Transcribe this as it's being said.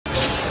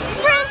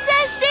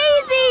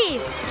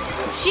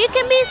She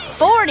can be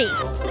sporty.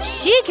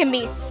 She can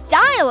be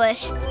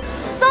stylish.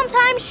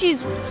 Sometimes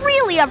she's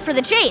really up for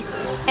the chase.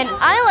 And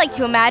I like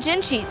to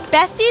imagine she's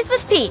besties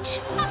with Peach.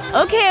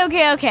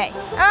 Okay.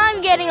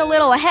 I'm getting a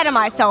little ahead of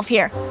myself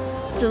here.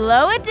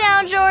 Slow it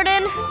down,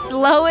 Jordan.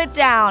 Slow it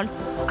down.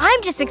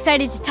 I'm just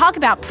excited to talk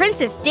about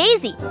Princess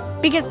Daisy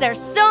because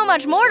there's so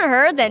much more to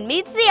her than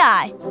meets the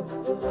eye.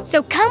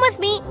 So come with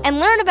me and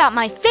learn about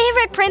my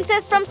favorite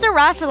princess from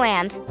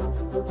Sarasaland.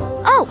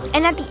 Oh,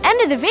 and at the end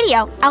of the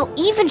video, I'll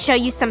even show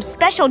you some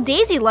special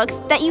Daisy looks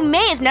that you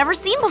may have never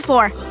seen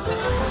before.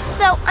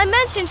 So, I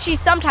mentioned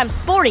she's sometimes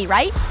sporty,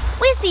 right?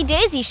 We see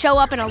Daisy show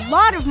up in a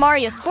lot of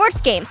Mario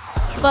sports games,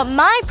 but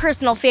my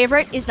personal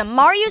favorite is the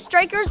Mario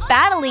Strikers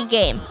Battle League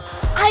game.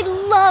 I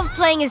love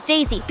playing as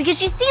Daisy because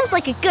she seems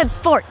like a good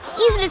sport,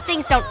 even if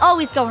things don't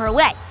always go her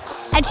way.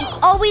 And she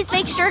always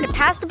makes sure to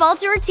pass the ball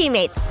to her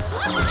teammates.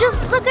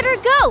 Just look at her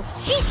go!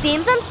 She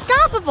seems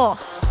unstoppable!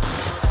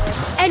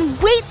 And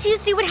wait till you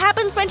see what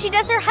happens when she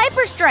does her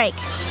Hyper Strike.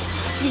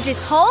 You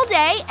just hold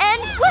A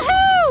and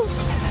woohoo!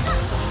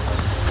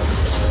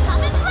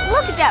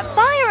 Look at that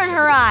fire in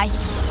her eye!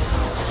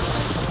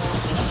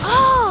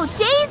 Oh,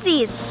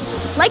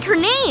 Daisy's! Like her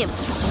name!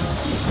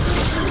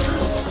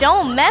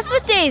 Don't mess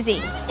with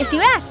Daisy. If you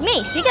ask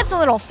me, she gets a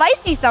little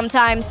feisty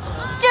sometimes.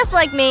 Just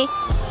like me.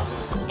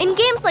 In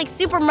games like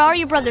Super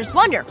Mario Bros.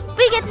 Wonder,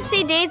 we get to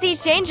see Daisy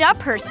change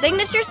up her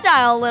signature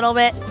style a little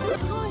bit.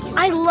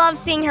 I love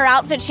seeing her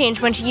outfit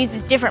change when she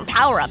uses different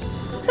power-ups.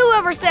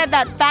 Whoever said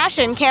that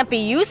fashion can't be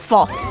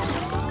useful?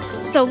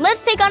 So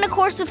let's take on a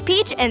course with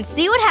Peach and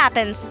see what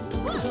happens.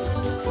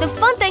 The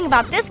fun thing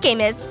about this game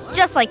is,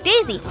 just like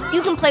Daisy,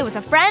 you can play with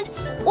a friend,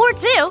 or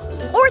two,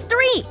 or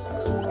three.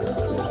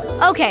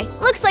 Okay,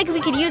 looks like we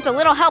could use a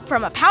little help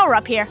from a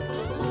power-up here.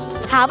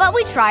 How about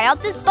we try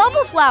out this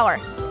bubble flower?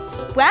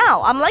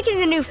 Wow, I'm liking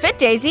the new fit,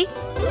 Daisy.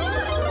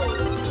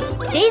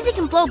 Daisy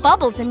can blow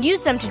bubbles and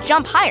use them to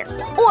jump higher,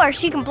 or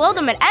she can blow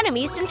them at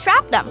enemies and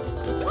trap them.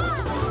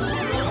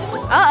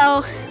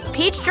 Uh-oh,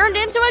 Peach turned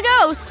into a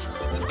ghost.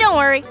 Don't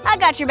worry, I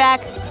got your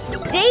back.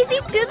 Daisy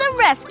to the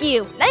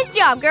rescue. Nice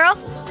job, girl.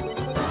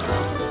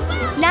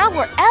 Now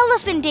we're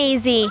Elephant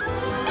Daisy.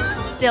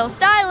 Still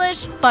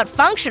stylish, but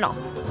functional.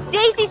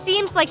 Daisy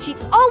seems like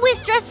she's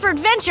always dressed for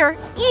adventure,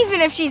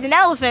 even if she's an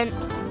elephant.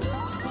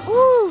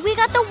 Ooh, we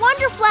got the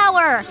Wonder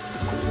Flower!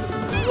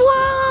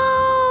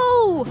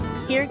 Whoa!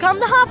 Here come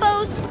the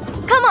hoppos.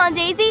 Come on,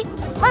 Daisy.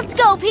 Let's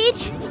go,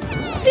 Peach.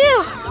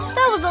 Phew,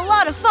 that was a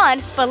lot of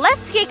fun, but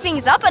let's kick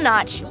things up a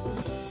notch.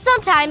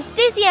 Sometimes,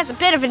 Daisy has a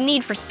bit of a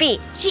need for speed.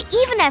 She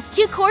even has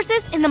 2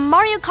 courses in the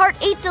Mario Kart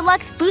 8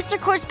 Deluxe Booster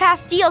Course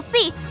Pass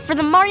DLC for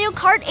the Mario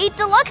Kart 8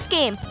 Deluxe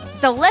game.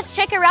 So let's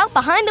check her out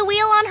behind the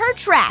wheel on her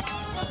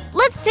tracks.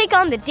 Let's take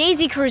on the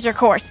Daisy Cruiser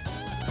course.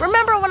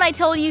 Remember when I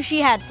told you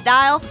she had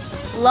style?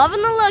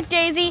 Loving the look,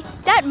 Daisy.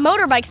 That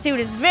motorbike suit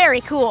is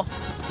very cool.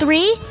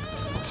 3,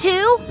 2,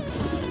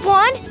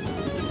 1,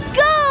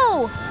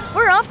 go!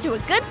 We're off to a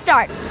good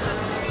start.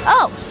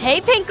 Oh,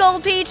 hey, Pink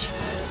Gold Peach.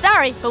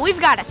 Sorry, but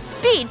we've got a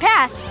speed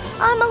past.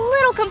 I'm a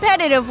little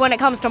competitive when it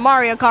comes to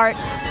Mario Kart.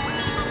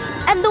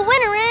 And the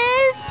winner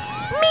is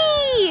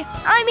me!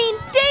 I mean,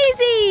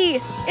 Daisy!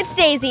 It's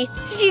Daisy.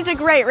 She's a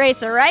great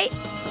racer, right?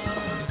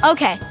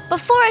 Okay,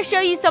 before I show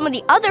you some of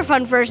the other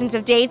fun versions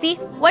of Daisy,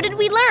 what did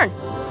we learn?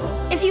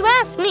 If you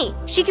ask me,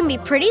 she can be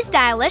pretty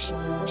stylish,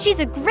 she's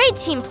a great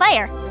team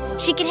player,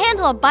 she can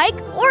handle a bike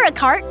or a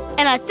cart,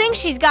 and I think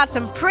she's got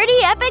some pretty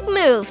epic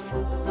moves.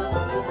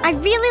 I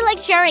really like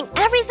sharing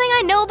everything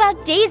I know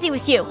about Daisy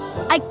with you.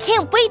 I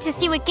can't wait to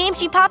see what game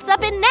she pops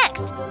up in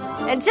next.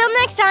 Until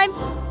next time.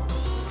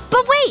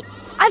 But wait,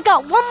 I've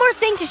got one more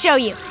thing to show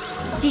you.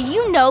 Did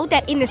you know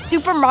that in the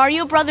Super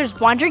Mario Bros.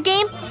 Wonder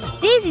game,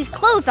 Daisy's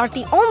clothes aren't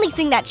the only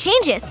thing that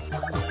changes?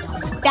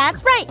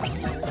 That's right.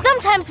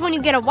 Sometimes when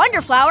you get a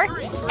Wonder Flower,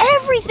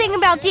 everything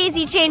about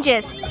Daisy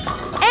changes.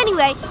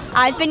 Anyway,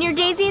 I've been your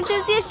Daisy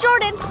enthusiast,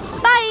 Jordan.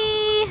 Bye!